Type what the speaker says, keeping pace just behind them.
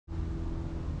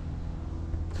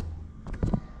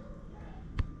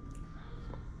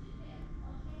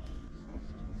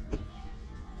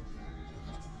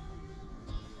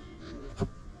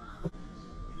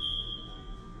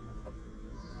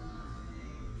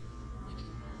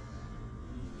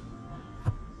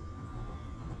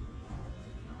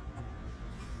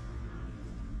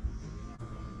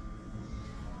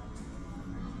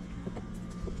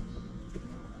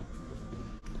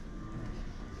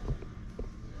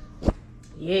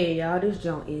Yeah, y'all, this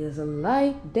junk is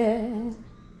like that.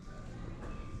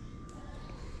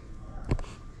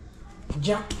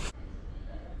 Jump.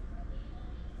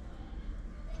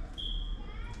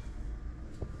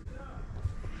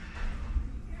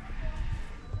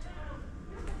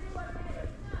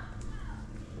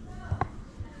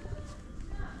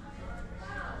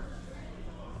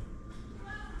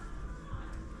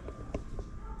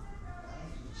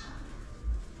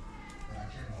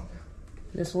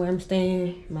 That's where I'm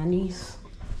staying. My niece.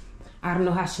 I don't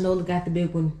know how Shanola got the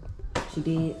big one. She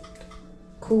did.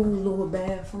 Cool little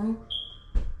bathroom.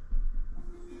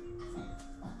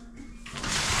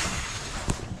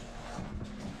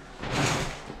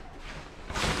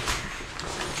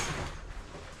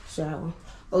 Shower.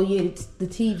 Oh yeah, the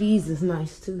TVs is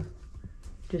nice too.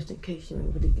 Just in case you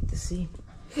ain't really get to see.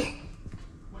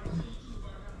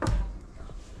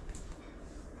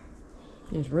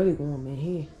 It's really warm in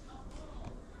here.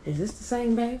 Is this the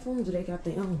same bathroom? Do they got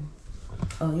their own?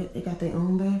 Oh yeah, they got their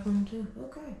own bathroom too.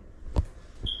 Okay.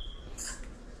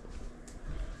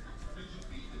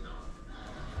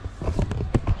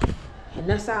 And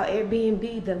that's our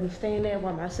Airbnb that we're staying at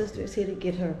while my sister is here to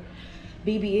get her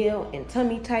BBL and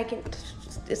tummy tightening.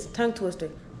 It's a tongue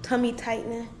twister. Tummy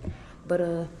tightening. But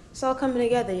it's all coming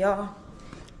together, y'all.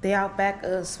 They out back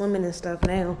swimming and stuff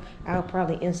now. I'll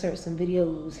probably insert some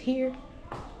videos here.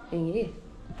 And yeah,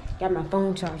 got my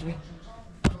phone charging.